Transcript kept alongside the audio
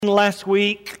Last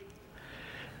week,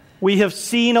 we have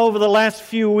seen over the last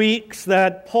few weeks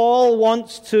that Paul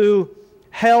wants to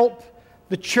help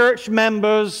the church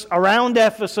members around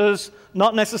Ephesus,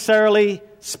 not necessarily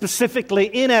specifically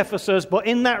in Ephesus, but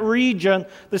in that region.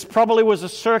 This probably was a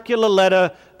circular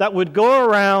letter that would go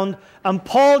around, and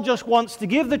Paul just wants to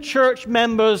give the church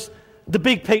members the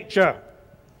big picture.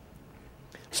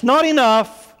 It's not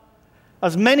enough,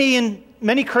 as many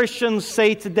Christians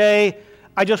say today,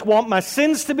 I just want my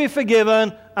sins to be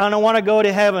forgiven and I want to go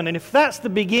to heaven. And if that's the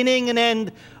beginning and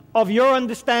end of your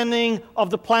understanding of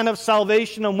the plan of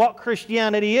salvation and what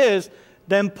Christianity is,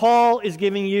 then Paul is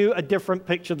giving you a different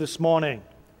picture this morning.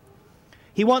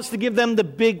 He wants to give them the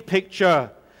big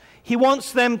picture. He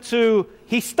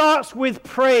starts with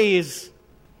praise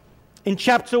in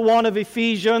chapter 1 of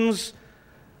Ephesians,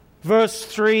 verse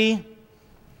 3.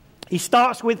 He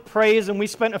starts with praise, and we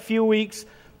spent a few weeks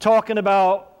talking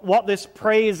about what this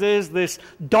praise is, this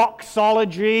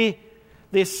doxology,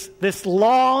 this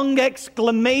long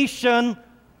exclamation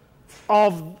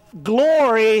of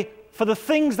glory for the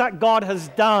things that God has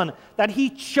done, that He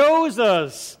chose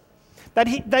us, that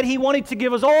He wanted to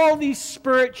give us all these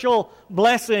spiritual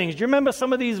blessings. Do you remember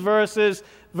some of these verses,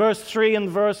 verse 3 and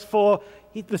verse 4?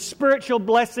 The spiritual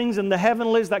blessings and the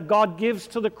heavenlies that God gives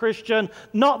to the Christian,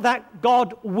 not that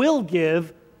God will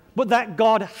give, but that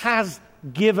God has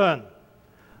given.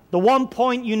 The one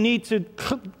point you need to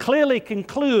clearly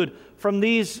conclude from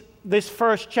this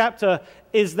first chapter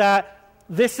is that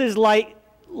this is like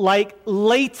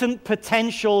latent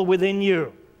potential within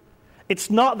you. It's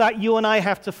not that you and I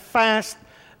have to fast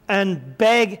and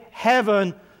beg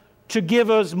heaven to give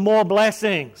us more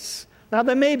blessings. Now,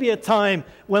 there may be a time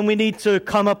when we need to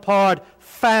come apart,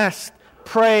 fast,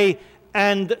 pray,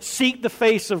 and seek the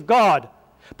face of God.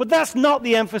 But that's not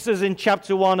the emphasis in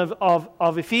chapter 1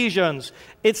 of Ephesians.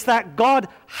 It's that God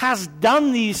has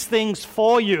done these things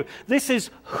for you. This is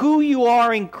who you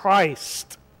are in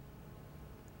Christ.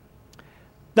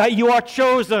 That you are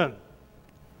chosen.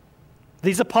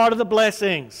 These are part of the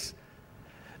blessings.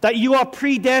 That you are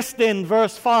predestined,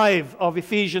 verse 5 of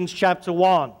Ephesians chapter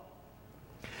 1.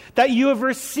 That you have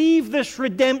received this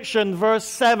redemption, verse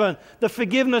 7, the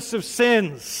forgiveness of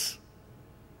sins.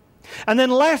 And then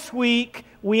last week,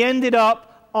 we ended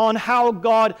up on how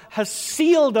God has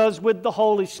sealed us with the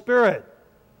Holy Spirit.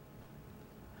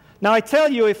 Now, I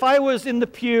tell you, if I was in the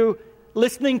pew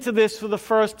listening to this for the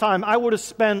first time, I would have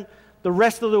spent the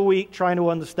rest of the week trying to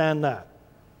understand that.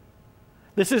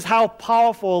 This is how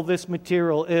powerful this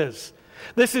material is.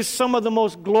 This is some of the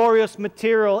most glorious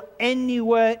material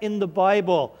anywhere in the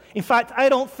Bible. In fact, I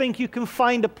don't think you can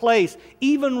find a place,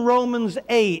 even Romans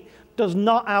 8 does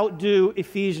not outdo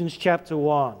Ephesians chapter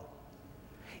 1.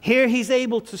 Here he's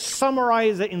able to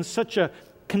summarize it in such a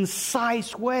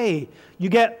concise way. You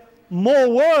get more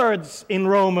words in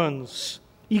Romans.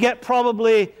 You get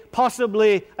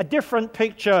possibly a different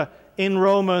picture in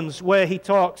Romans where he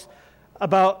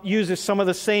uses some of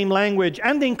the same language.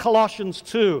 And in Colossians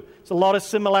too. There's a lot of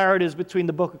similarities between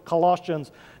the book of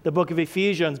Colossians, the book of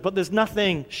Ephesians. But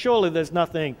surely there's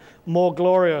nothing more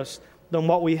glorious than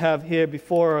what we have here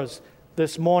before us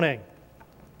this morning.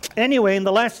 Anyway, in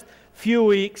the last few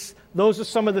weeks, those are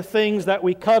some of the things that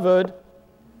we covered.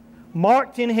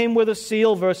 Marked in Him with a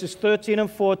seal, verses 13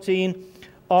 and 14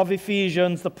 of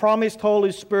Ephesians, the promised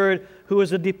Holy Spirit, who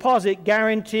is a deposit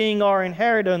guaranteeing our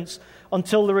inheritance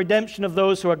until the redemption of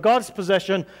those who are God's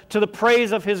possession, to the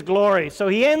praise of His glory. So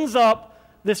he ends up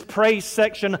this praise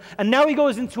section, and now he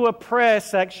goes into a prayer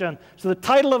section. So the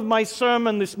title of my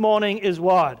sermon this morning is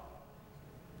what?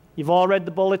 You've all read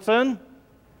the bulletin?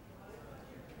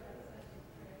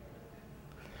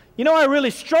 You know, I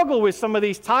really struggle with some of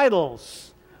these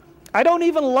titles. I don't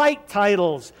even like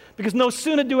titles, because no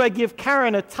sooner do I give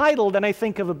Karen a title than I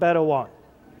think of a better one.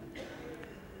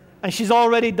 And she's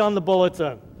already done the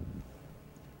bulletin.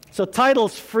 So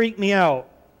titles freak me out.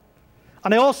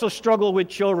 And I also struggle with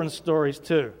children's stories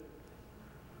too.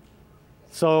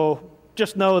 So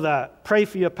just know that. Pray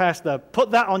for your pastor.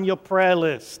 Put that on your prayer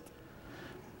list.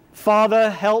 Father,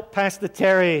 help Pastor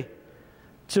Terry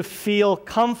to feel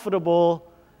comfortable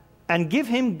and give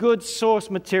him good source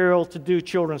material to do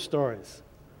children's stories.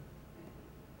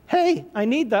 Hey, I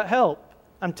need that help.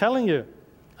 I'm telling you,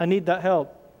 I need that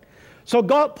help. So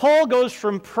Paul goes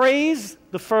from praise,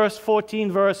 the first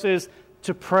 14 verses,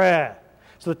 to prayer.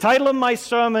 So the title of my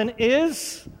sermon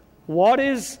is, What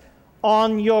is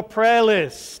on Your Prayer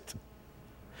List?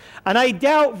 And I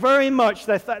doubt very much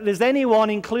that there's anyone,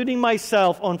 including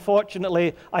myself,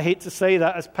 unfortunately, I hate to say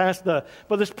that as pastor,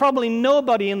 but there's probably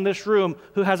nobody in this room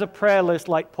who has a prayer list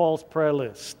like Paul's prayer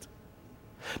list.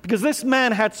 Because this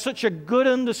man had such a good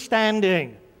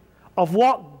understanding of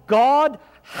what God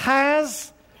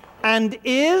has and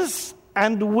is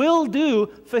and will do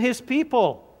for his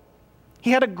people. He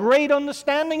had a great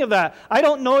understanding of that. I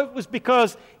don't know if it was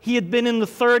because he had been in the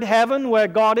third heaven where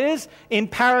God is, in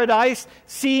paradise,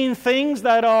 seeing things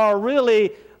that are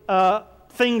really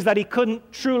things that he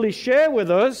couldn't truly share with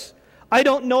us. I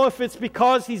don't know if it's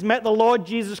because he's met the Lord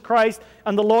Jesus Christ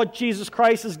and the Lord Jesus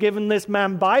Christ has given this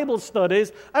man Bible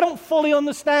studies. I don't fully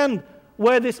understand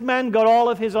where this man got all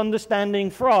of his understanding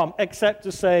from, except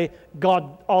to say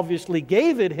God obviously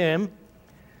gave it him.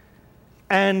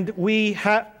 And we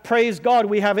praise God,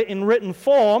 we have it in written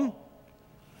form,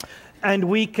 and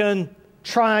we can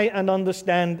try and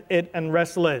understand it and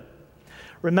wrestle it.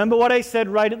 Remember what I said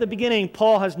right at the beginning.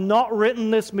 Paul has not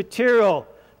written this material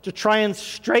to try and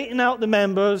straighten out the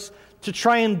members, to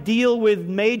try and deal with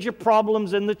major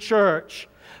problems in the church,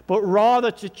 but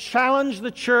rather to challenge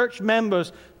the church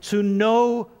members to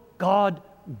know God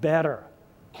better.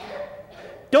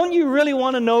 Don't you really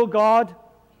want to know God?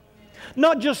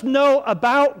 Not just know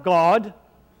about God,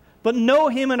 but know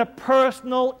him in a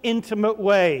personal, intimate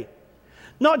way.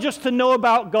 Not just to know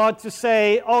about God to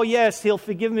say, oh yes, he'll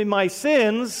forgive me my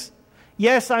sins.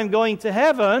 Yes, I'm going to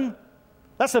heaven.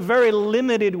 That's a very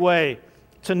limited way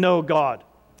to know God.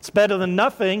 It's better than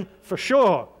nothing, for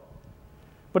sure.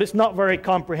 But it's not very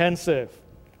comprehensive.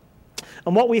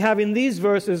 And what we have in these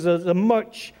verses is a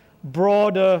much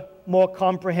broader, more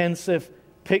comprehensive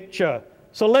picture.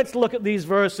 So let's look at these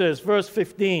verses. Verse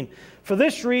 15. For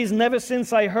this reason, ever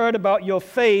since I heard about your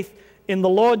faith in the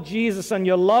Lord Jesus and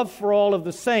your love for all of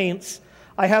the saints,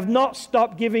 I have not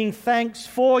stopped giving thanks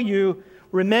for you,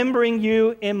 remembering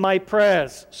you in my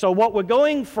prayers. So what we're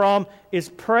going from is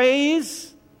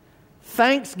praise,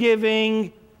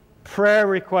 thanksgiving, prayer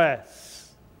requests.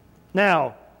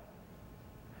 Now,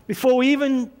 before we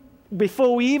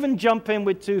even jump in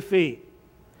with 2 feet,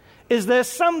 is there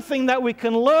something that we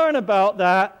can learn about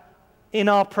that in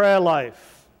our prayer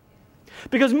life?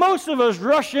 Because most of us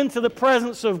rush into the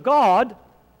presence of God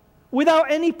without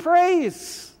any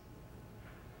praise,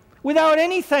 without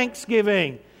any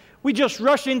thanksgiving. We just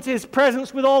rush into his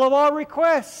presence with all of our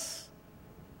requests.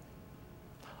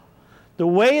 The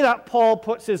way that Paul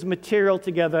puts his material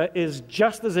together is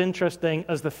just as interesting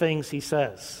as the things he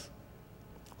says.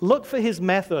 Look for his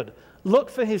method. Look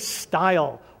for his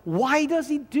style. Why does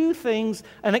he do things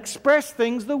and express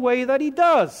things the way that he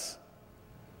does?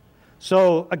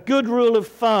 So, a good rule of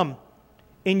thumb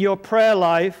in your prayer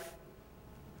life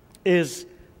is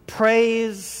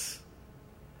praise,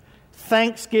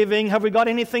 thanksgiving. Have we got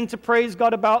anything to praise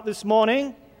God about this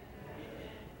morning?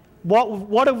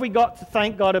 What have we got to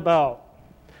thank God about?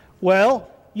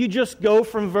 Well, you just go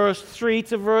from verse 3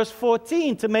 to verse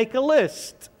 14 to make a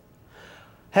list.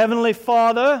 Heavenly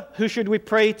Father, who should we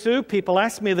pray to? People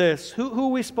ask me this. Who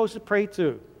are we supposed to pray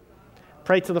to?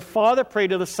 Pray to the Father, pray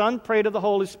to the Son, pray to the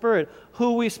Holy Spirit.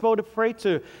 Who are we supposed to pray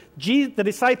to? The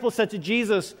disciples said to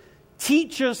Jesus,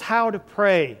 teach us how to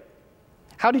pray.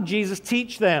 How did Jesus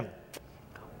teach them?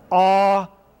 Our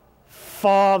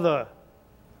Father,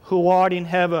 who art in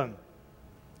heaven.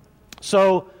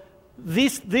 So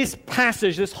this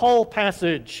passage, this whole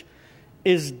passage,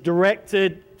 is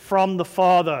directed from the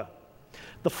Father.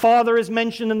 The Father is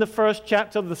mentioned in the first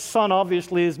chapter. The Son,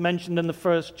 obviously, is mentioned in the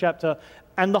first chapter.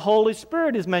 And the Holy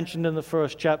Spirit is mentioned in the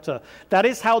first chapter. That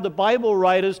is how the Bible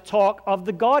writers talk of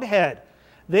the Godhead.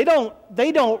 They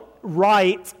don't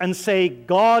write and say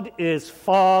God is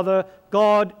Father,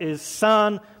 God is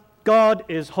Son, God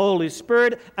is Holy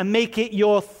Spirit, and make it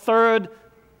your third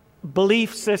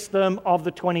belief system of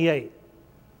the 28.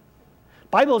 The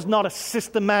Bible is not a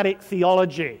systematic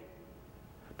theology.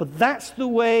 But that's the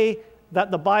way that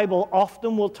the Bible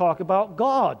often will talk about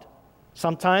God.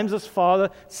 Sometimes as Father,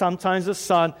 sometimes as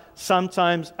Son,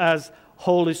 sometimes as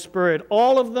Holy Spirit.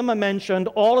 All of them are mentioned.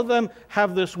 All of them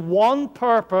have this one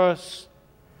purpose,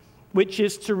 which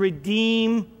is to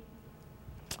redeem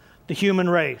the human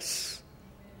race.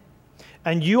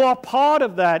 And you are part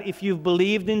of that if you've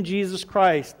believed in Jesus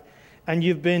Christ and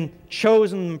you've been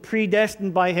chosen and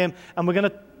predestined by him. And we're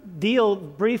going to deal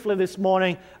briefly this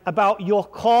morning about your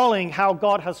calling, how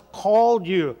God has called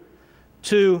you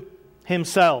to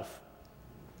himself.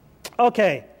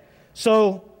 Okay,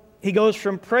 so he goes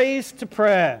from praise to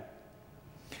prayer.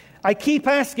 I keep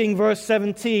asking, verse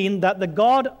 17, that the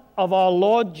God of our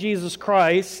Lord Jesus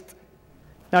Christ,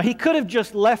 now he could have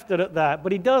just left it at that,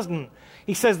 but he doesn't.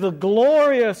 He says, the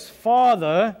glorious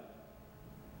Father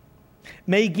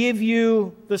may give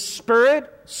you the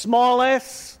Spirit, small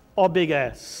s, or big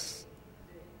S.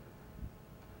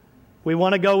 We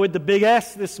want to go with the big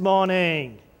S this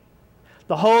morning.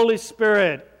 The Holy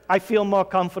Spirit. I feel more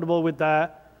comfortable with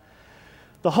that.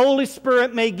 The Holy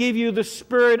Spirit may give you the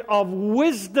spirit of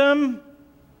wisdom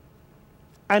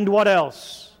and what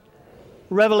else?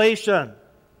 Revelation.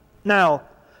 Now,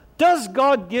 does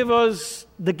God give us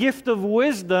the gift of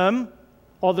wisdom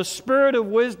or the spirit of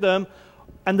wisdom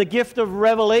and the gift of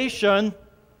revelation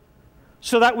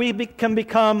so that we can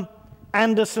become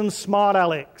Anderson Smart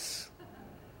Alex?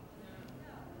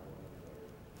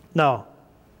 No.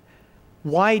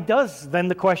 Why does, then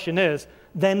the question is,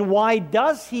 then why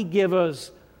does he give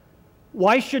us,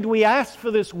 why should we ask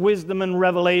for this wisdom and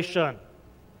revelation?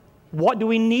 What do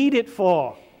we need it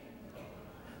for?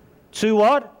 To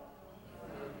what?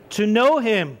 To know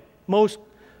him.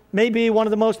 Maybe one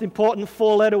of the most important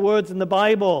four-letter words in the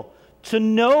Bible. To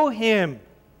know him.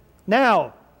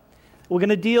 Now, we're going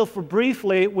to deal for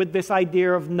briefly with this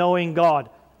idea of knowing God.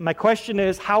 My question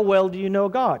is, how well do you know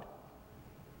God?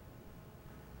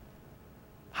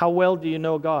 How well do you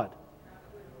know God?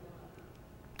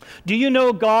 Do you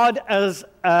know God as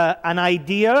an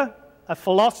idea, a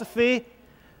philosophy?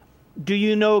 Do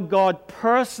you know God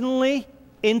personally,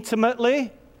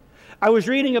 intimately? I was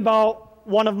reading about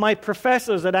one of my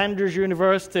professors at Andrews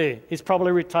University. He's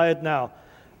probably retired now.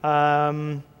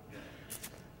 I'm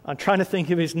trying to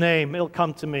think of his name. It'll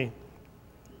come to me.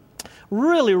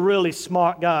 Really, really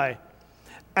smart guy.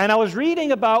 And I was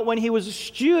reading about when he was a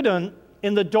student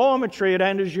in the dormitory at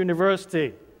Andrews University.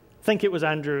 I think it was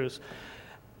Andrews.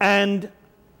 And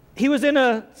he was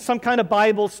in some kind of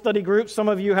Bible study group. Some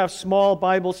of you have small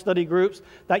Bible study groups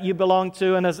that you belong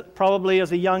to. And probably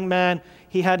as a young man,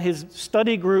 he had his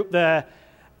study group there.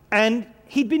 And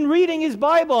he'd been reading his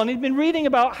Bible, and he'd been reading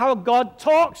about how God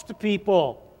talks to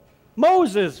people.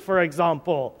 Moses, for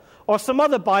example, or some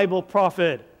other Bible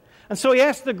prophet. And so he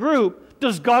asked the group,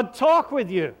 does God talk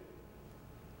with you?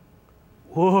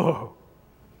 Whoa.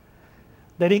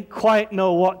 They didn't quite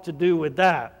know what to do with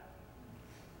that.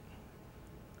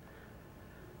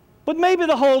 But maybe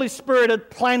the Holy Spirit had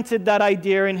planted that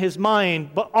idea in his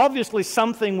mind, but obviously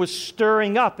something was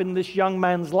stirring up in this young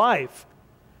man's life.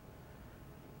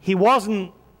 He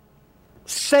wasn't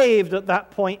saved at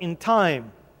that point in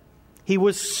time. He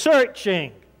was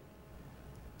searching.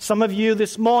 Some of you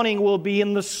this morning will be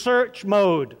in the search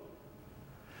mode.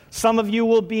 Some of you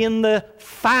will be in the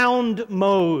found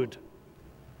mode.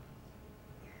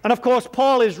 And of course,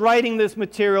 Paul is writing this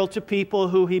material to people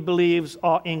who he believes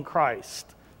are in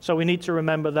Christ. So we need to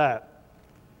remember that.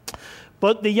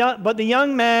 But the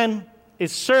young man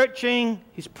is searching,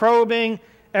 he's probing.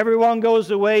 Everyone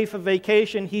goes away for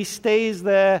vacation. He stays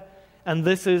there, and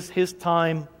this is his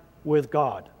time with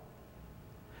God.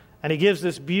 And he gives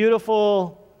this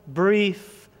beautiful,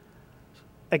 brief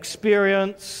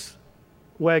experience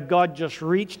where God just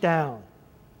reached down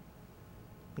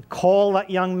and called that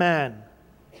young man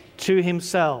to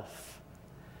himself.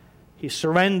 He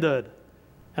surrendered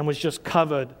and was just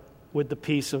covered with the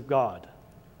peace of God.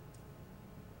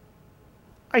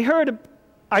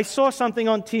 I saw something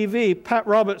on TV, Pat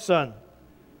Robertson.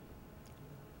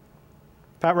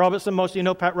 Pat Robertson, most of you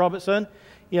know Pat Robertson.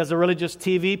 He has a religious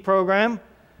TV program.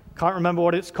 Can't remember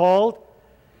what it's called.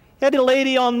 He had a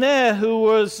lady on there who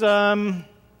was a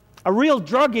real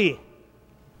druggie.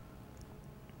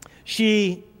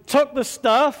 She took the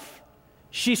stuff.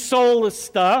 She sold the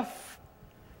stuff.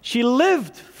 She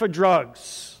lived for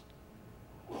drugs.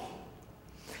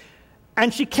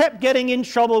 And she kept getting in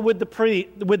trouble with the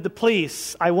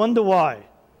police. I wonder why.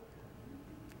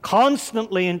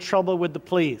 Constantly in trouble with the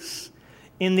police.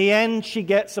 In the end, she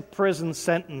gets a prison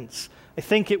sentence. I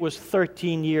think it was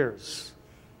 13 years.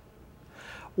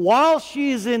 While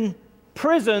she's in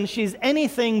prison, she's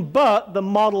anything but the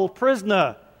model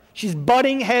prisoner. She's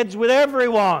butting heads with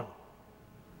everyone.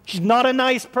 She's not a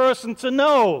nice person to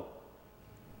know.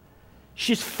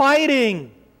 She's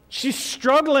fighting. She's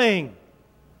struggling.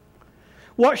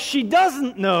 What she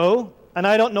doesn't know, and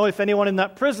I don't know if anyone in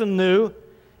that prison knew,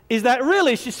 is that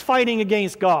really she's fighting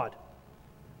against God.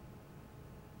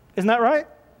 Isn't that right?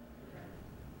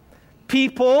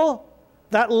 People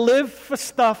that live for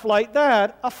stuff like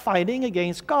that are fighting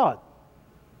against God.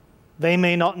 They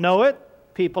may not know it.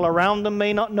 People around them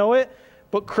may not know it.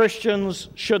 But Christians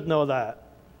should know that.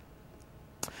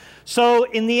 So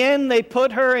in the end, they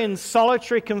put her in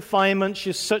solitary confinement.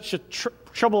 She's such a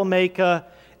troublemaker.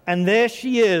 And there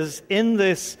she is in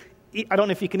this, I don't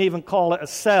know if you can even call it a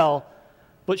cell,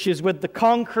 but she's with the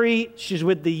concrete, she's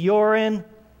with the urine.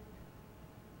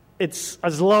 It's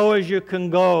as low as you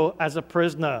can go as a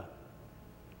prisoner.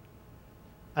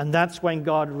 And that's when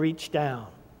God reached down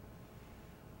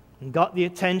and got the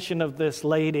attention of this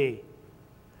lady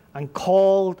and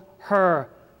called her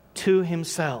to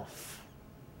himself.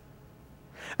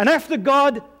 And after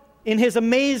God in his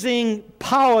amazing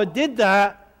power, did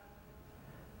that,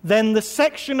 then the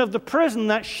section of the prison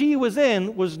that she was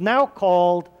in was now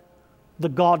called the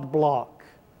God block.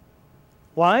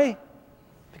 Why?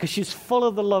 Because she's full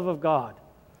of the love of God.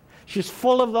 She's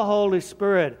full of the Holy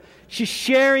Spirit. She's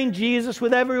sharing Jesus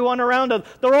with everyone around her.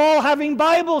 They're all having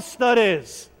Bible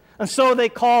studies. And so they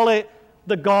call it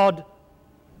the God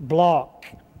block.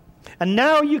 And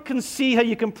now you can see her.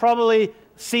 You can probably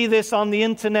see this on the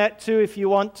internet too if you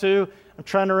want to. I'm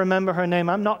trying to remember her name.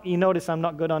 You notice I'm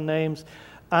not good on names.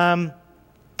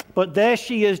 But there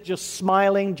she is, just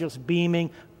smiling, just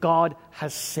beaming. God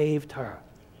has saved her.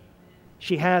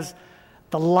 She has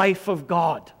the life of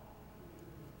God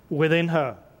within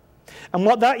her. And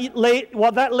what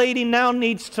that lady now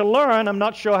needs to learn, I'm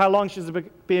not sure how long she's going to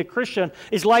be a Christian,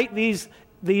 is like these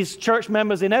church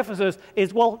members in Ephesus,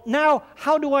 is, well, now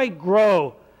how do I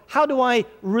grow? How do I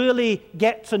really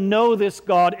get to know this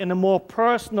God in a more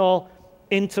personal,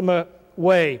 intimate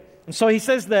way? And so he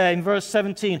says there in verse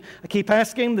 17, I keep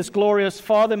asking, this glorious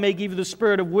Father may give you the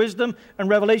spirit of wisdom and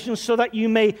revelation so that you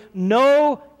may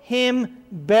know him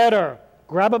better.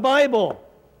 Grab a Bible.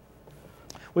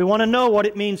 We want to know what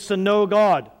it means to know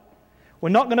God. We're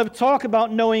not going to talk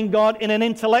about knowing God in an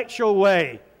intellectual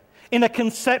way, in a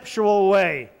conceptual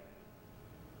way.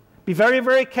 Be very,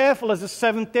 very careful as a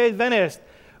Seventh-day Adventist.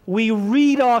 We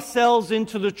read ourselves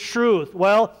into the truth.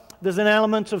 Well, there's an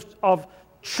element of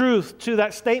truth to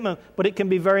that statement, but it can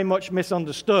be very much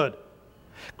misunderstood.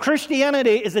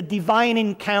 Christianity is a divine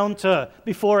encounter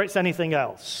before it's anything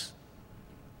else.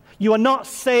 You are not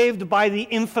saved by the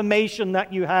information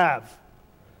that you have.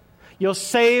 You're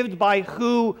saved by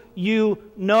who you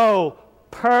know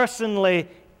personally,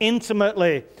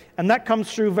 intimately. And that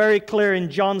comes through very clear in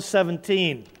John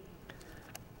 17.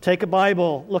 Take a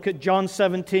Bible, look at John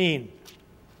 17.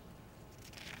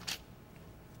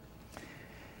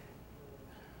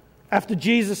 After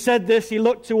Jesus said this, he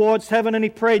looked towards heaven and he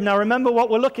prayed. Now remember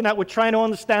what we're looking at. We're trying to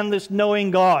understand this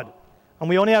knowing God. And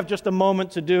we only have just a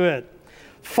moment to do it.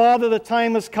 Father, the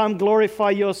time has come.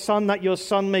 Glorify your Son, that your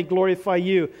Son may glorify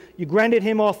you. You granted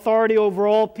him authority over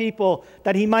all people,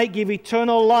 that he might give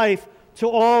eternal life to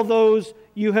all those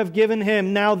you have given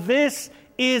him. Now this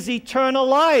is eternal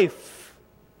life,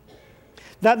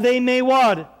 that they may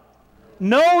what?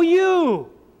 Know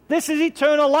you. This is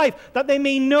eternal life, that they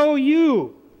may know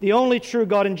you, the only true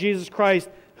God, in Jesus Christ,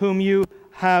 whom you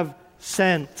have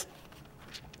sent.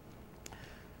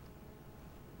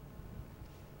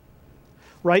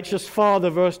 Righteous Father,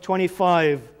 verse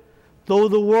 25, though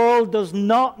the world does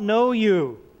not know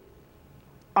you,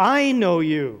 I know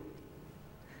you,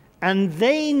 and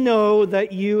they know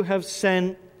that you have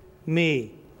sent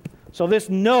me. So this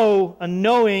know and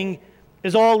knowing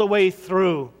is all the way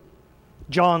through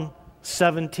John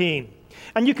 17.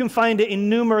 And you can find it in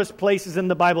numerous places in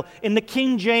the Bible. In the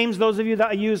King James, those of you that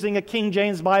are using a King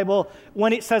James Bible,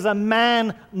 when it says a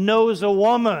man knows a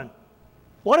woman,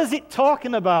 what is it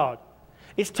talking about?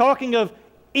 It's talking of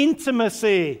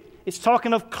intimacy. It's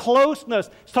talking of closeness.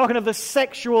 It's talking of the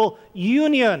sexual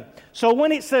union. So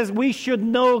when it says we should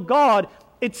know God,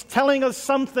 it's telling us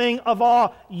something of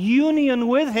our union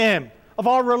with him, of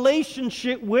our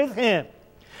relationship with him.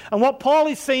 And what Paul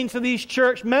is saying to these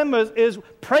church members is,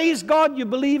 praise God you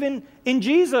believe in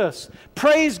Jesus.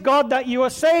 Praise God that you are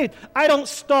saved. I don't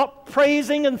stop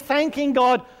praising and thanking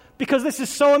God because this is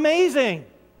so amazing.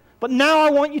 But now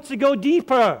I want you to go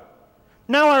deeper.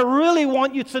 Now I really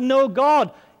want you to know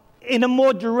God in a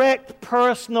more direct,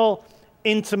 personal,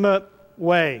 intimate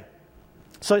way.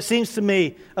 So it seems to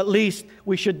me, at least,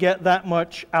 we should get that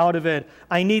much out of it.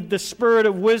 I need the spirit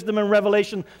of wisdom and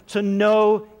revelation to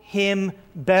know him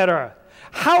better.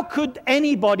 How could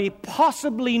anybody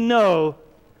possibly know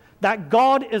that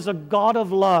God is a God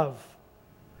of love?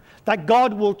 That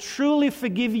God will truly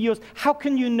forgive you? How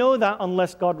can you know that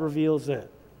unless God reveals it?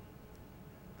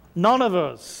 None of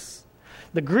us.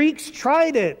 The Greeks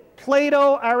tried it.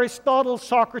 Plato, Aristotle,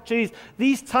 Socrates,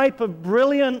 these type of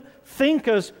brilliant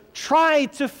thinkers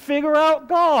tried to figure out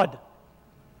God.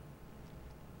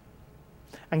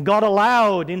 And God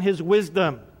allowed in his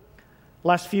wisdom.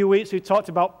 Last few weeks we talked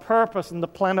about purpose and the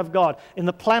plan of God. In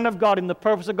the plan of God, in the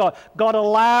purpose of God, God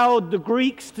allowed the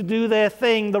Greeks to do their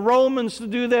thing, the Romans to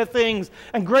do their things,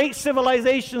 and great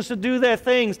civilizations to do their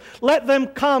things. Let them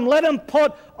come. Let them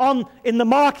put on in the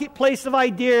marketplace of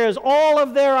ideas all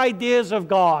of their ideas of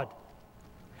God.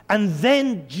 And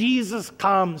then Jesus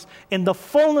comes in the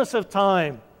fullness of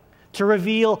time to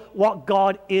reveal what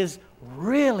God is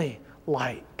really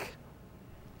like.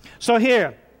 So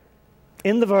here,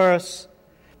 in the verse,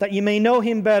 that you may know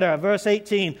him better. Verse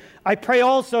 18, I pray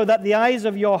also that the eyes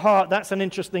of your heart, that's an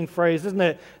interesting phrase, isn't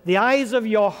it? The eyes of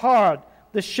your heart,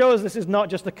 this shows this is not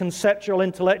just a conceptual,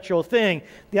 intellectual thing.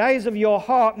 The eyes of your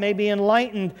heart may be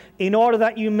enlightened in order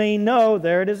that you may know,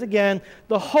 there it is again,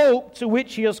 the hope to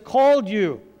which he has called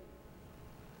you,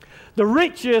 the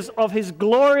riches of his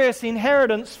glorious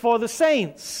inheritance for the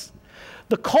saints.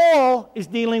 The call is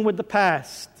dealing with the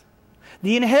past.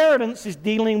 The inheritance is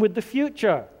dealing with the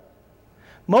future.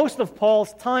 Most of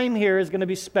Paul's time here is going to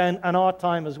be spent, and our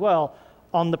time as well,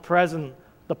 on the present,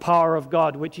 the power of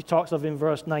God, which he talks of in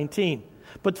verse 19.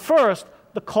 But first,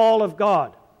 the call of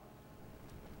God.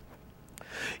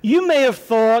 You may have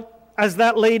thought, as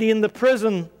that lady in the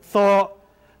prison thought,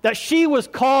 that she was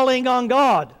calling on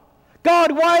God.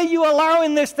 God, why are you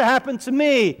allowing this to happen to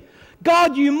me?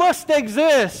 God, you must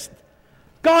exist.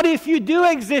 God, if you do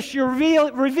exist, you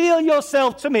reveal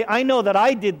yourself to me. I know that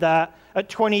I did that at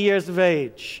 20 years of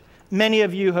age. Many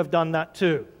of you have done that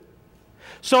too.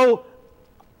 So,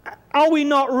 are we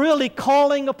not really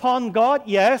calling upon God?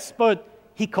 Yes, but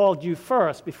he called you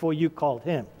first before you called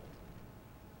him.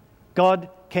 God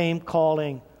came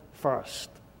calling first.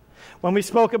 When we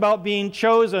spoke about being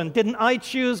chosen, didn't I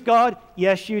choose God?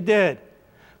 Yes, you did.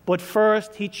 But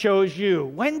first, he chose you.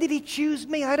 When did he choose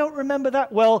me? I don't remember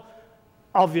that. Well,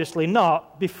 obviously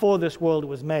not before this world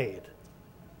was made.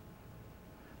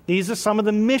 These are some of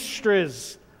the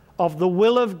mysteries of the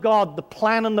will of God, the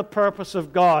plan and the purpose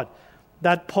of God,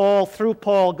 that through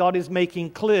Paul, God is making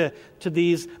clear to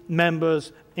these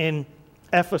members in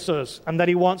Ephesus, and that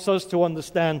he wants us to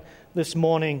understand this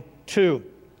morning too.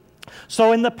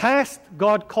 So in the past,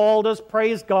 God called us,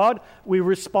 praise God. We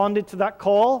responded to that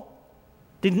call.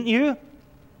 Didn't you?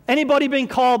 Anybody been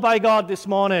called by God this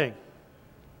morning?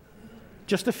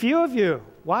 Just a few of you.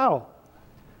 Wow.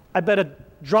 I better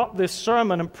drop this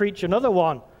sermon and preach another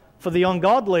one for the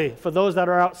ungodly, for those that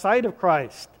are outside of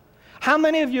Christ. How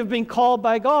many of you have been called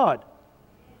by God?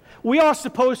 We are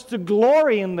supposed to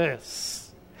glory in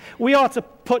this. We are to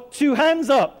put two hands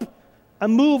up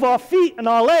and move our feet and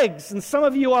our legs. And some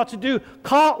of you are to do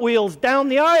cartwheels down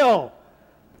the aisle.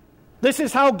 This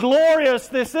is how glorious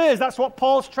this is. That's what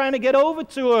Paul's trying to get over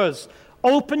to us.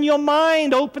 Open your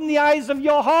mind. Open the eyes of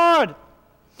your heart.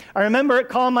 I remember at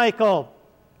Carmichael,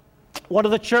 one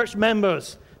of the church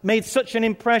members made such an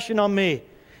impression on me.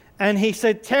 And he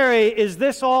said, Terry, is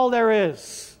this all there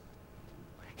is?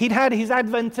 He'd had his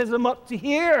Adventism up to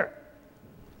here.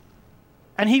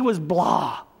 And he was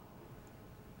blah.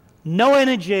 No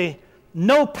energy,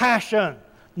 no passion,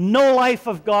 no life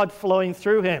of God flowing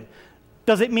through him.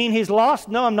 Does it mean he's lost?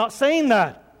 No, I'm not saying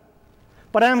that.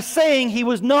 But I'm saying he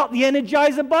was not the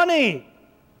Energizer Bunny.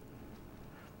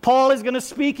 Paul is going to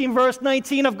speak in verse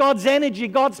 19 of God's energy,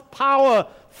 God's power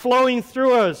flowing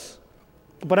through us.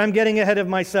 But I'm getting ahead of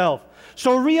myself.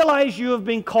 So realize you have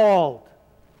been called.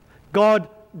 God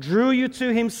drew you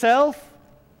to himself,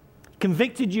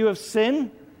 convicted you of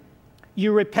sin.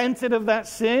 You repented of that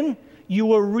sin. You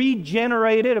were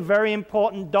regenerated, a very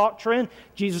important doctrine.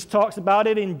 Jesus talks about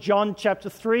it in John chapter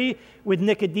 3 with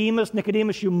Nicodemus.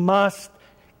 Nicodemus, you must.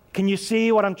 Can you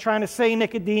see what I'm trying to say,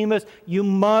 Nicodemus? You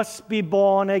must be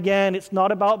born again. It's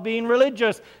not about being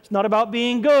religious. It's not about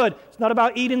being good. It's not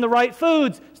about eating the right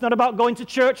foods. It's not about going to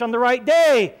church on the right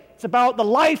day. It's about the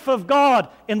life of God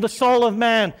in the soul of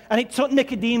man. And it took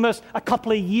Nicodemus a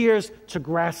couple of years to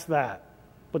grasp that.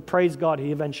 But praise God,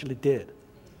 he eventually did.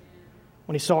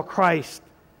 When he saw Christ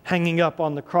hanging up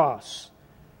on the cross.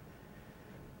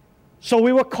 So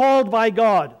we were called by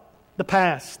God, the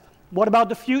past. What about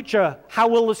the future? How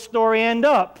will the story end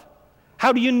up?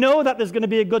 How do you know that there's going to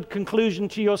be a good conclusion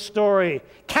to your story?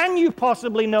 Can you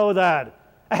possibly know that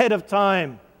ahead of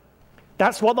time?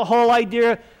 That's what the whole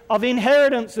idea of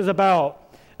inheritance is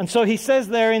about. And so he says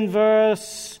there in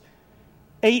verse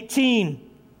 18,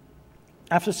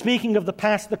 after speaking of the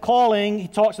past, the calling, he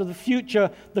talks of the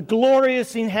future, the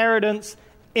glorious inheritance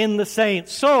in the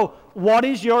saints. So, what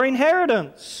is your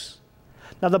inheritance?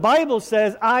 Now, the Bible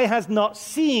says, eye has not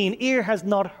seen, ear has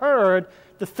not heard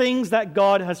the things that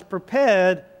God has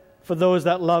prepared for those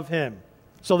that love him.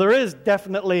 So there is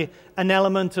definitely an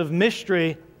element of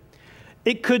mystery.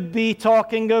 It could be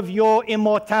talking of your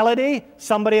immortality.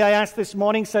 Somebody I asked this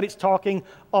morning said it's talking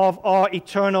of our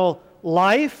eternal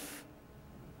life.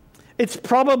 It's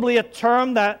probably a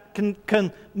term that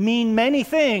can mean many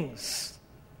things.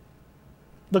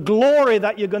 The glory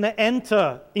that you're going to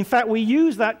enter. In fact, we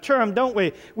use that term, don't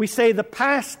we? We say the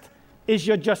past is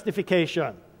your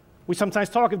justification. We sometimes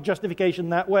talk of justification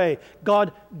that way.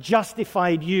 God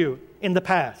justified you in the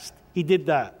past. He did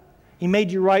that. He made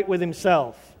you right with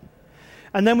himself.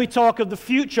 And then we talk of the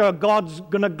future, God's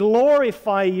going to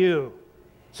glorify you.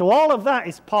 So all of that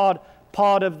is part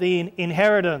of the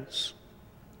inheritance.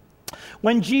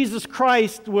 When Jesus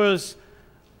Christ was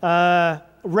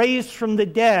raised from the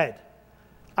dead,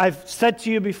 I've said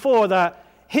to you before that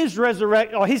his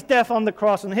resurrection, or his death on the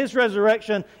cross and his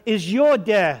resurrection is your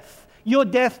death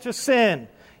to sin,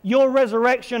 your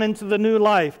resurrection into the new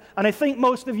life. And I think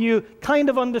most of you kind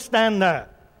of understand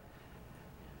that.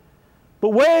 But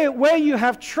where you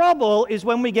have trouble is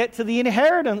when we get to the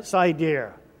inheritance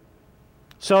idea.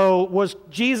 So was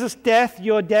Jesus' death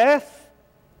your death?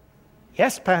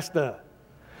 Yes, Pastor.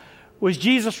 Was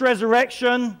Jesus'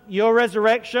 resurrection your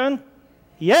resurrection?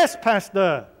 Yes,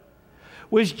 Pastor.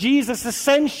 Was Jesus'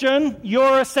 ascension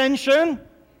your ascension?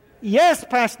 Yes,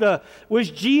 Pastor.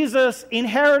 Was Jesus'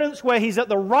 inheritance where he's at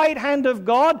the right hand of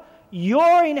God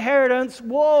your inheritance?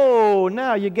 Whoa,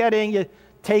 now you're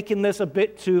taking this a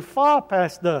bit too far,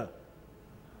 Pastor.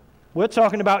 We're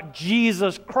talking about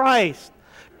Jesus Christ.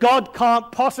 God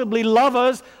can't possibly love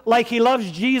us like he loves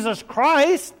Jesus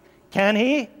Christ, can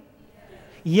he?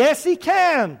 Yes, he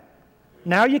can.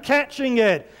 Now you're catching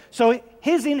it. So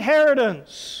his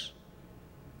inheritance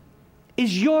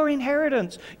is your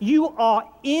inheritance. You are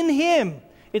in him.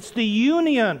 It's the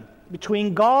union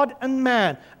between God and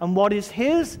man. And what is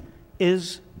his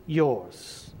is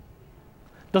yours.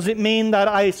 Does it mean that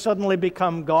I suddenly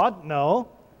become God? No.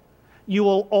 You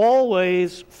will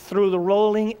always, through the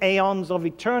rolling aeons of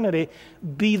eternity,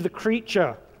 be the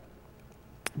creature.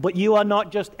 But you are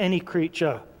not just any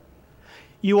creature.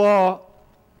 You are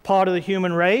part of the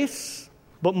human race,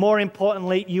 but more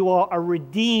importantly, you are a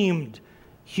redeemed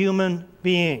human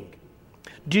being.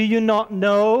 Do you not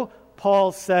know,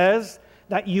 Paul says,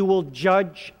 that you will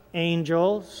judge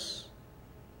angels?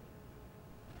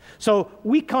 So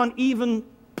we can't even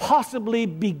possibly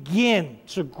begin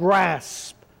to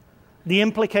grasp the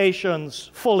implications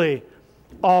fully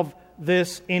of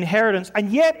this inheritance.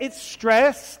 And yet it's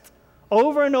stressed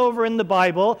over and over in the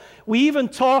Bible. We even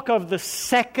talk of the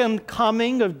second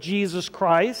coming of Jesus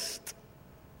Christ.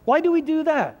 Why do we do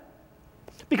that?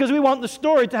 Because we want the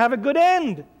story to have a good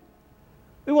end.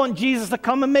 We want Jesus to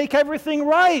come and make everything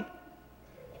right.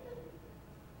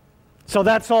 So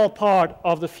that's all part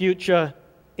of the future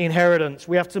inheritance.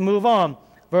 We have to move on.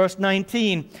 Verse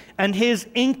 19. And his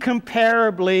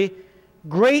incomparably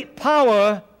great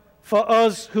power for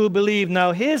us who believe.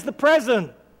 Now here's the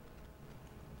present.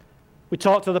 We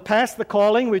talked of the past, the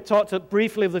calling. We talked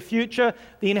briefly of the future,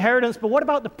 the inheritance. But what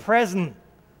about the present?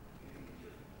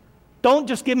 Don't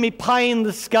just give me pie in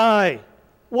the sky.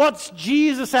 What's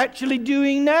Jesus actually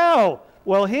doing now?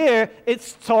 Well, here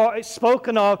it's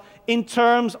spoken of in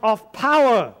terms of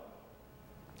power,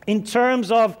 in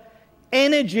terms of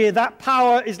energy. That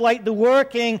power is like the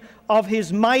working of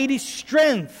his mighty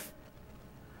strength.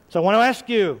 So I want to ask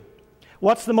you,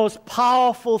 what's the most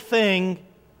powerful thing,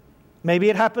 maybe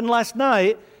it happened last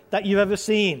night, that you've ever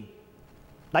seen,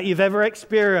 that you've ever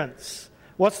experienced?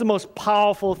 What's the most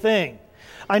powerful thing?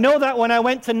 I know that when I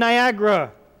went to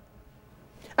Niagara,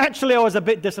 actually I was a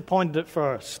bit disappointed at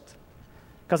first,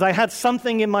 because I had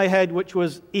something in my head which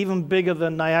was even bigger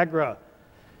than Niagara.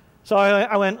 So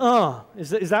I went,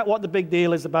 is that what the big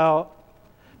deal is about?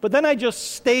 But then I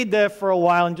just stayed there for a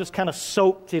while and just kind of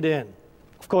soaked it in.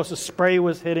 Of course, the spray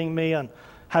was hitting me and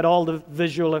had all the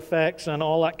visual effects and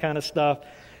all that kind of stuff.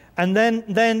 And then,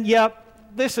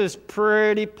 this is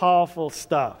pretty powerful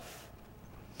stuff.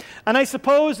 And I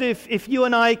suppose if you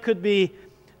and I could be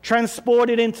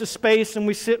transported into space and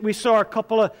we saw a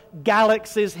couple of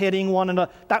galaxies hitting one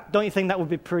another, don't you think that would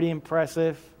be pretty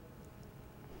impressive?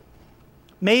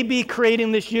 Maybe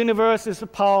creating this universe is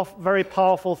a very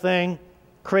powerful thing,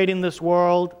 creating this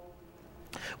world.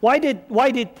 Why does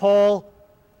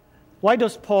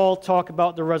Paul talk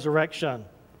about the resurrection?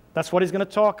 That's what he's going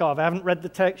to talk of. I haven't read the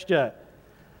text yet.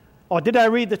 Or did I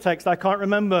read the text? I can't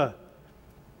remember.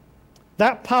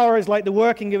 That power is like the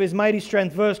working of his mighty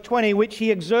strength, verse 20, which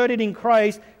he exerted in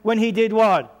Christ when he did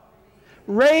what?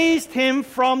 Raised him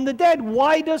from the dead.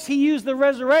 Why does he use the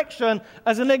resurrection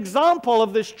as an example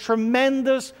of this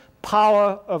tremendous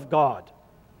power of God?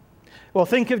 Well,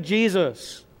 think of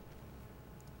Jesus.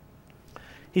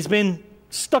 He's been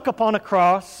stuck upon a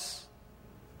cross.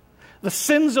 The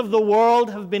sins of the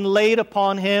world have been laid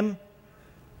upon him.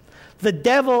 The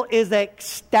devil is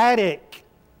ecstatic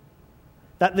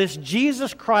that this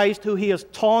Jesus Christ, who he has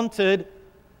taunted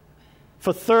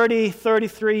for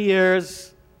 33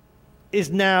 years, is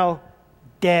now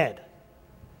dead.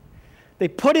 They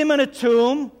put him in a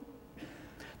tomb.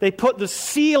 They put the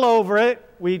seal over it.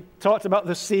 We talked about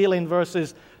the seal in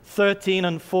verses 13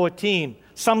 and 14.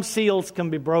 Some seals can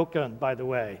be broken, by the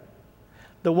way.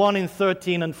 The one in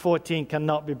 13 and 14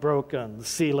 cannot be broken, the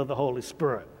seal of the Holy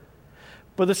Spirit.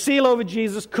 But the seal over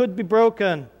Jesus could be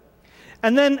broken.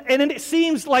 And then it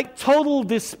seems like total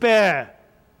despair.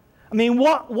 I mean,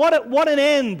 what an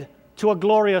end to a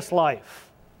glorious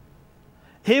life.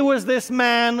 Here was this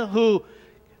man who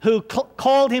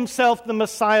called himself the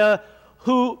Messiah,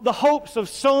 who the hopes of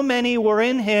so many were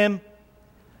in him,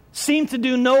 seemed to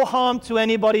do no harm to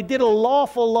anybody, did a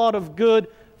lawful lot of good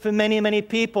for many, many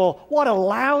people. What a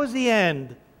lousy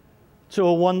end to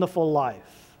a wonderful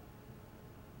life.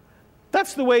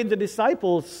 That's the way the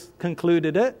disciples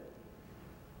concluded it.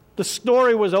 The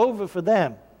story was over for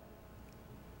them.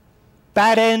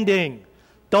 Bad ending.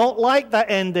 Don't like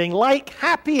that ending. Like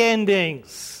happy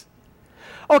endings.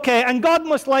 Okay, and God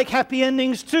must like happy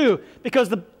endings too, because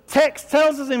the text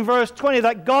tells us in verse 20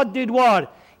 that God did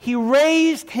what? He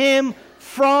raised him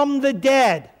from the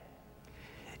dead.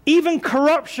 Even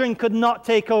corruption could not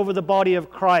take over the body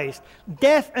of Christ.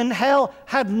 Death and hell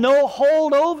had no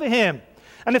hold over him.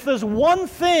 And if there's one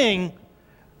thing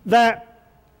that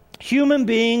human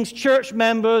beings, church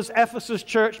members, Ephesus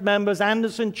church members,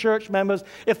 Anderson church members,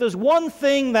 if there's one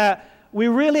thing that we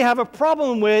really have a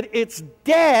problem with, it's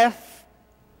death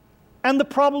and the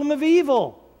problem of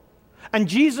evil. And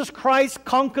Jesus Christ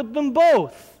conquered them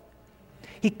both.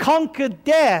 He conquered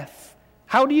death.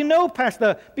 How do you know,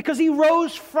 Pastor? Because he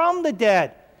rose from the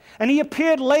dead. And he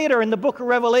appeared later in the book of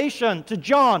Revelation to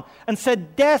John and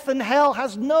said, death and hell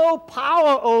has no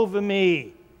power over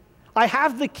me. I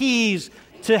have the keys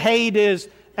to Hades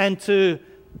and to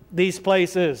these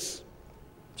places.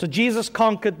 So Jesus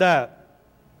conquered that.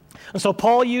 And so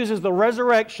Paul uses the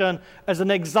resurrection as an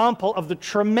example of the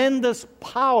tremendous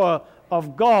power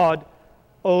of God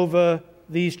over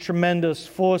these tremendous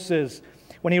forces,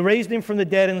 when he raised him from the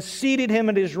dead and seated him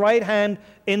at his right hand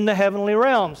in the heavenly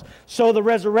realms. So the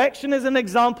resurrection is an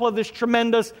example of this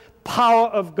tremendous power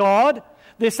of God.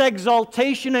 This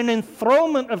exaltation and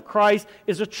enthronement of Christ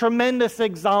is a tremendous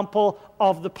example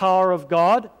of the power of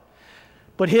God.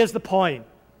 But here's the point.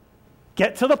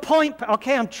 Get to the point.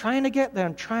 Okay, I'm trying to get there.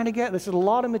 This is a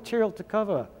lot of material to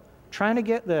cover. Trying to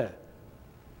get there.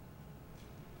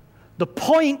 The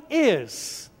point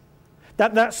is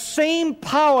that same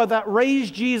power that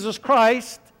raised Jesus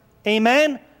Christ,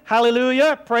 amen,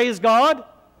 hallelujah, praise God.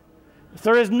 If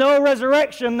there is no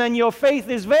resurrection, then your faith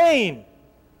is vain.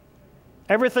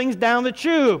 Everything's down the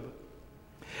tube.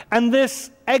 And this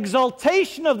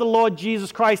exaltation of the Lord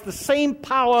Jesus Christ, the same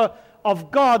power of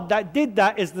God that did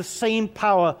that, is the same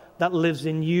power that lives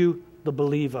in you, the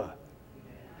believer.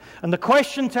 And the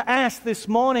question to ask this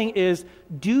morning is,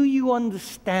 do you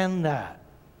understand that?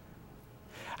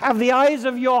 Have the eyes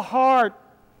of your heart,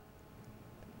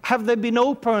 have they been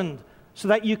opened so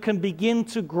that you can begin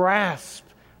to grasp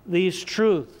these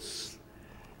truths?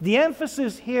 The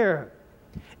emphasis here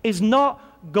is not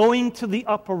going to the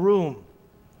upper room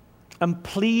and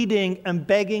pleading and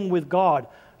begging with God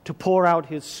to pour out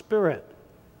His Spirit.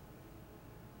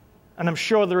 And I'm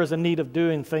sure there is a need of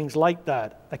doing things like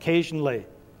that occasionally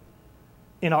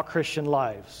in our Christian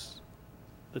lives.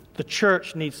 The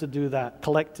church needs to do that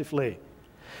collectively.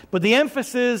 But the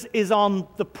emphasis is on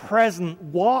the present,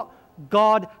 what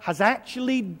God has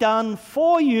actually done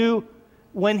for you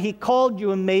when He called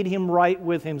you and made Him right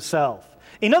with Himself.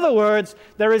 In other words,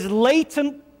 there is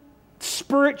latent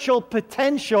spiritual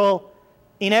potential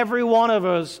in every one of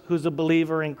us who's a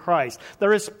believer in Christ.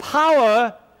 There is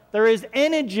power, there is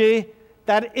energy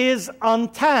that is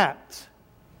untapped.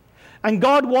 And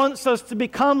God wants us to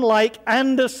become like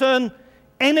Anderson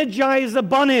Energizer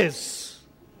bunnies.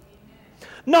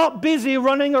 Not busy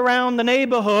running around the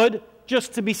neighborhood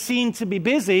just to be seen to be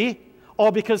busy,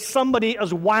 or because somebody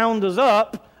has wound us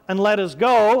up and let us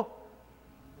go.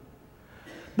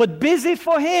 But busy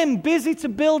for Him, busy to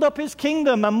build up His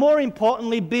kingdom, and more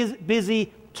importantly,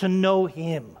 busy to know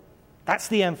Him. That's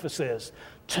the emphasis,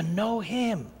 to know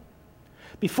Him.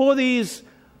 Before these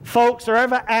folks are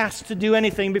ever asked to do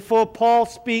anything, before Paul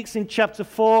speaks in chapter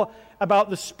 4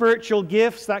 about the spiritual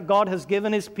gifts that God has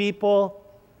given His people,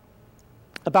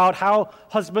 about how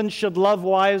husbands should love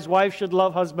wives, wives should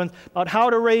love husbands, about how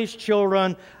to raise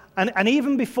children, and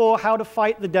even before how to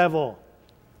fight the devil.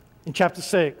 In chapter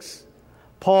 6,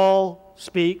 Paul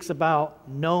speaks about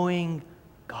knowing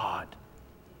God.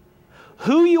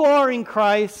 Who you are in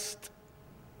Christ,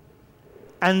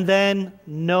 and then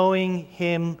knowing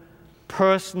Him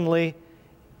personally,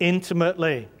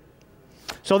 intimately.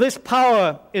 So this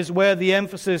power is where the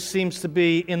emphasis seems to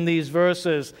be in these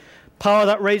verses. Power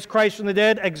that raised Christ from the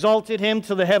dead, exalted Him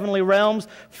to the heavenly realms,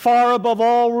 far above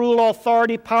all rule,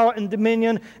 authority, power, and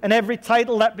dominion, and every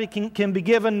title that can be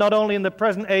given, not only in the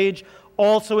present age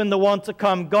also in the one to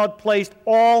come. God placed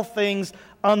all things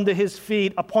under his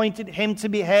feet, appointed him to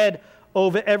be head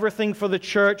over everything for the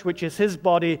church, which is his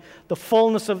body, the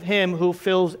fullness of him who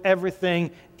fills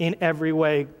everything in every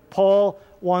way. Paul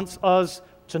wants us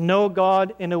to know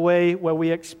God in a way where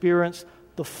we experience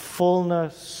the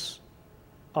fullness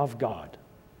of God.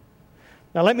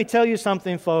 Now, let me tell you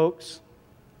something, folks.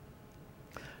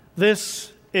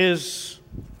 This is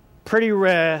pretty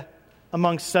rare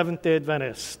among Seventh-day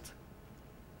Adventists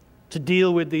to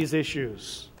deal with these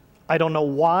issues. I don't know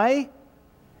why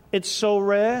it's so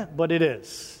rare, but it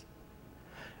is.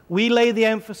 We lay the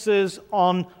emphasis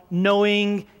on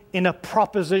knowing in a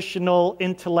propositional,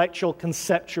 intellectual,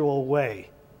 conceptual way.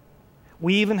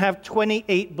 We even have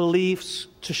 28 beliefs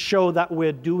to show that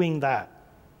we're doing that.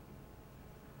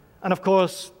 And of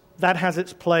course, that has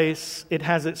its place, it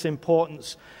has its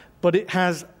importance, but it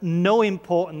has no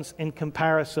importance in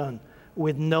comparison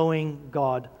with knowing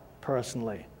God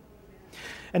personally.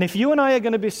 And if you and I are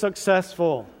going to be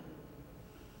successful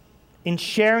in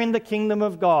sharing the kingdom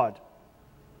of God,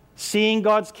 seeing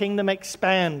God's kingdom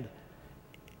expand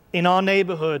in our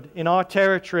neighborhood, in our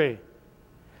territory,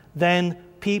 then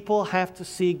people have to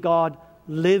see God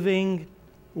living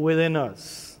within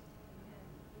us.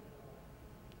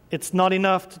 It's not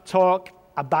enough to talk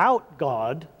about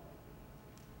God,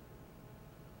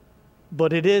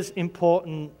 but it is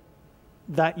important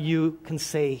that you can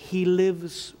say, He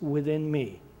lives within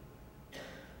me.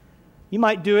 You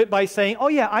might do it by saying, oh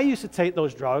yeah, I used to take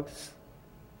those drugs.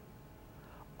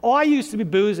 Oh, I used to be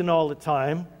boozing all the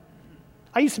time.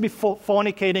 I used to be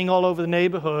fornicating all over the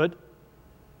neighborhood.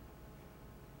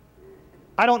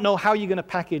 I don't know how you're going to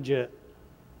package it,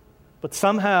 but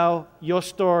somehow your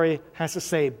story has to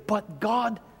say, but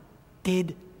God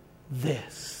did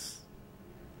this.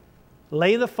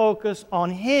 Lay the focus on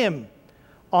Him,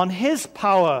 on His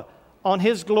power, on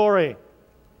His glory.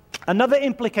 Another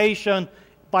implication,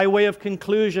 by way of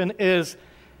conclusion, is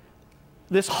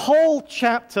this whole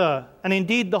chapter, and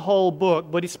indeed the whole book,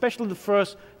 but especially the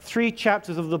first 3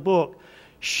 chapters of the book,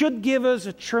 should give us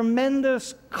a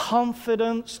tremendous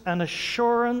confidence and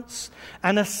assurance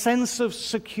and a sense of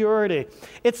security.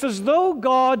 It's as though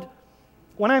God,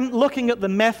 when I'm looking at the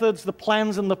methods, the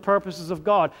plans, and the purposes of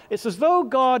God, it's as though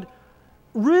God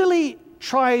really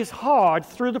tries hard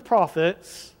through the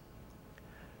prophets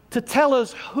to tell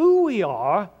us who we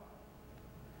are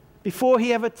before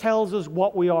He ever tells us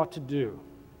what we are to do.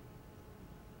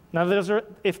 Now,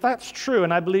 if that's true,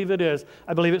 and I believe it is,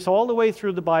 I believe it's all the way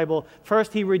through the Bible.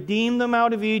 First, He redeemed them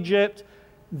out of Egypt.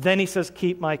 Then He says,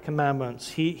 keep my commandments.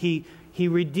 He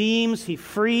redeems, He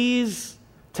frees,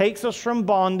 takes us from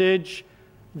bondage.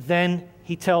 Then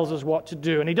He tells us what to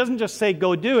do. And He doesn't just say,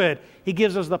 go do it. He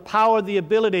gives us the power, the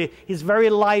ability, His very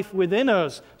life within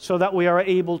us, so that we are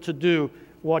able to do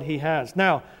what He has.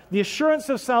 Now, the assurance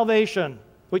of salvation,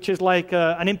 which is like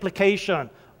an implication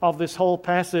of this whole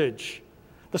passage,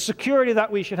 the security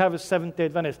that we should have as Seventh-day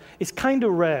Adventists, is kind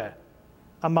of rare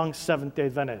among Seventh-day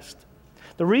Adventists.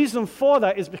 The reason for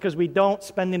that is because we don't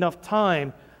spend enough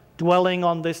time dwelling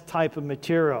on this type of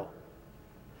material.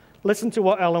 Listen to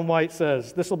what Ellen White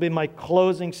says. This will be my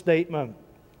closing statement.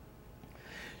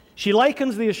 She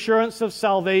likens the assurance of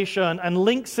salvation and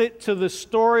links it to the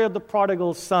story of the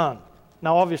prodigal son.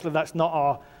 Now, obviously, that's not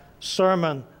our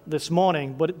sermon this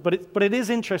morning, but it is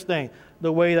interesting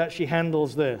the way that she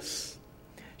handles this.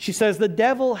 She says, the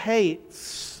devil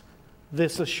hates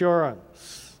this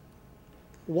assurance.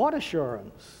 What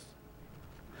assurance?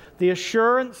 The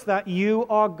assurance that you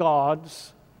are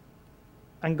God's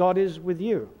and God is with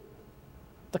you.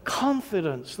 The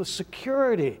confidence, the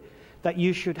security that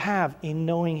you should have in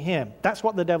knowing Him. That's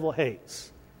what the devil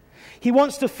hates. He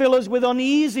wants to fill us with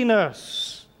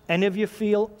uneasiness. Any of you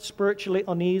feel spiritually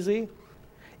uneasy?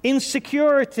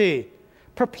 Insecurity,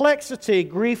 perplexity,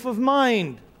 grief of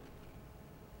mind.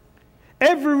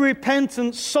 Every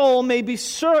repentant soul may be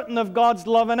certain of God's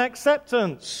love and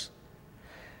acceptance.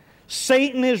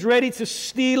 Satan is ready to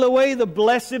steal away the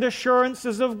blessed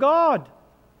assurances of God.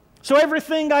 So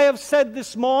everything I have said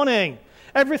this morning,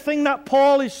 everything that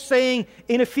Paul is saying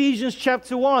in Ephesians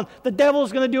chapter 1, the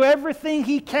devil's going to do everything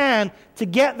he can to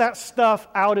get that stuff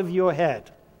out of your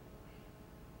head.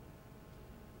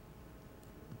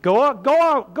 Go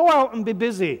out and be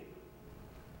busy.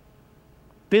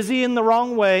 Busy in the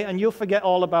wrong way, and you'll forget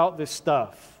all about this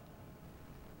stuff.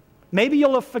 Maybe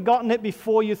you'll have forgotten it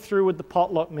before you're through with the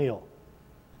potluck meal.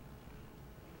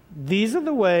 These are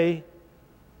the way,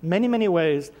 many, many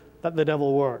ways, that the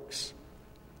devil works.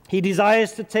 He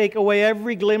desires to take away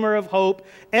every glimmer of hope,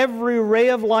 every ray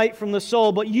of light from the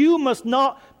soul, but you must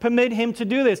not permit him to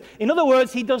do this. In other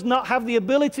words, he does not have the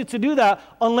ability to do that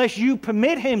unless you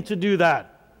permit him to do that.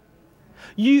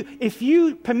 If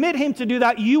you permit him to do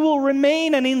that, you will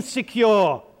remain an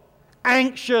insecure,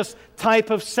 anxious type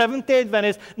of Seventh-day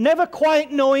Adventist, never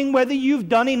quite knowing whether you've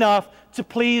done enough to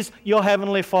please your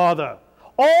Heavenly Father.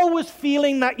 Always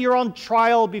feeling that you're on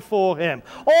trial before him.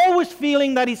 Always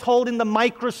feeling that he's holding the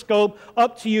microscope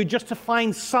up to you just to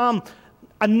find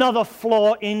another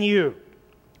flaw in you.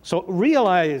 So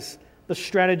realize the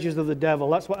strategies of the devil.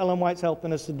 That's what Ellen White's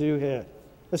helping us to do here.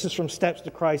 This is from Steps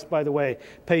to Christ, by the way,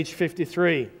 page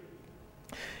 53.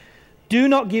 Do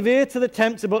not give ear to the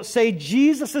tempter, but say,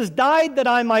 Jesus has died that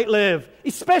I might live,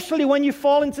 especially when you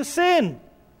fall into sin.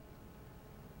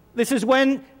 This is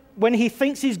when he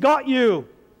thinks he's got you,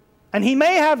 and he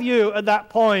may have you at that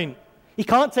point. He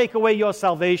can't take away your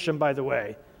salvation, by the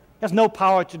way. He has no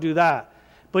power to do that.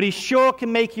 But he sure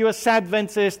can make you a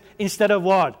Sadventist instead of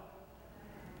what?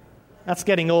 That's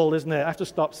getting old, isn't it? I have to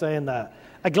stop saying that.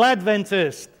 A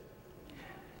Gladventist.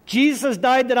 Jesus has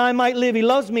died that I might live. He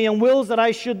loves me and wills not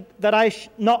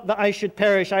that I should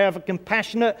perish. I have a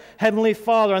compassionate Heavenly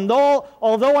Father. And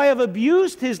although I have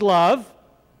abused his love,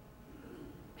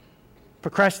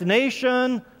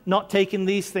 procrastination, not taking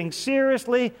these things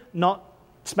seriously, not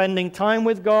spending time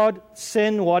with God,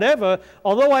 sin, whatever,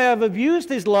 although I have abused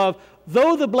his love,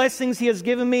 though the blessings he has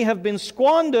given me have been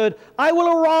squandered, I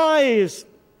will arise.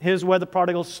 Here's where the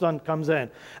prodigal son comes in.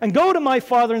 And go to my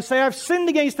father and say, I've sinned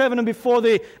against heaven and before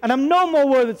thee, and am no more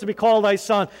worthy to be called thy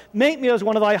son. Make me as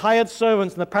one of thy hired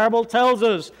servants. And the parable tells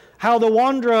us how the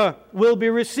wanderer will be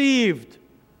received.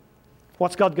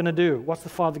 What's God going to do? What's the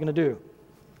father going to do?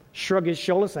 Shrug his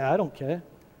shoulders and say, I don't care.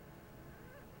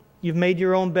 You've made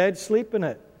your own bed, sleep in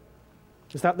it.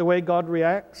 Is that the way God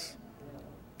reacts?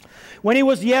 When he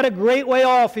was yet a great way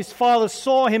off, his father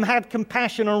saw him, had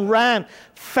compassion, and ran,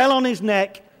 fell on his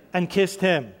neck, and kissed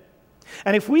him.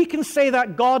 And if we can say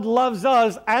that God loves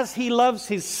us as he loves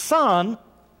his son,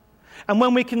 and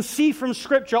when we can see from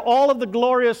Scripture all of the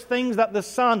glorious things that the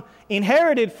son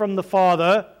inherited from the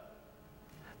father,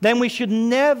 then we should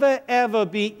never, ever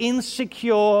be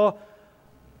insecure,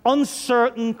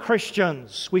 uncertain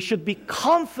Christians. We should be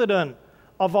confident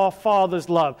of our Father's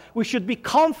love. We should be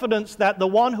confident that the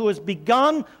one who has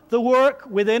begun the work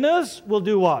within us will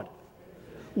do what?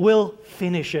 Will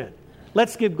finish it.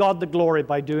 Let's give God the glory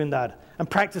by doing that and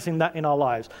practicing that in our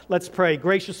lives. Let's pray.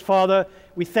 Gracious Father,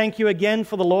 we thank you again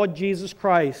for the Lord Jesus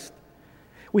Christ.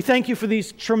 We thank you for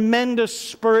these tremendous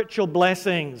spiritual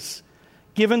blessings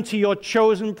given to your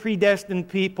chosen, predestined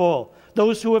people,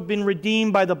 those who have been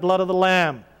redeemed by the blood of the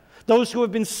Lamb, those who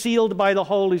have been sealed by the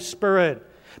Holy Spirit.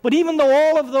 But even though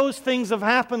all of those things have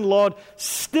happened, Lord,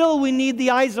 still we need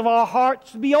the eyes of our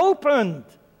hearts to be opened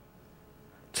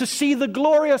to see the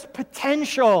glorious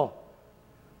potential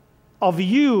of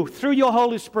you through your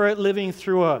Holy Spirit living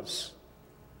through us.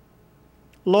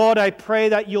 Lord, I pray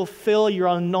that you'll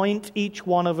anoint each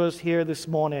one of us here this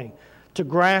morning to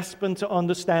grasp and to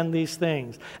understand these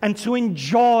things and to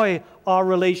enjoy our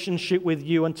relationship with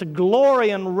you and to glory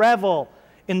and revel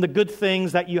in the good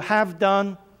things that you have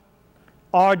done,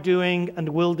 are doing, and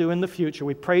will do in the future.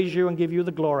 We praise you and give you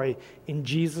the glory in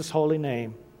Jesus' holy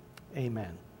name.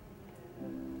 Amen.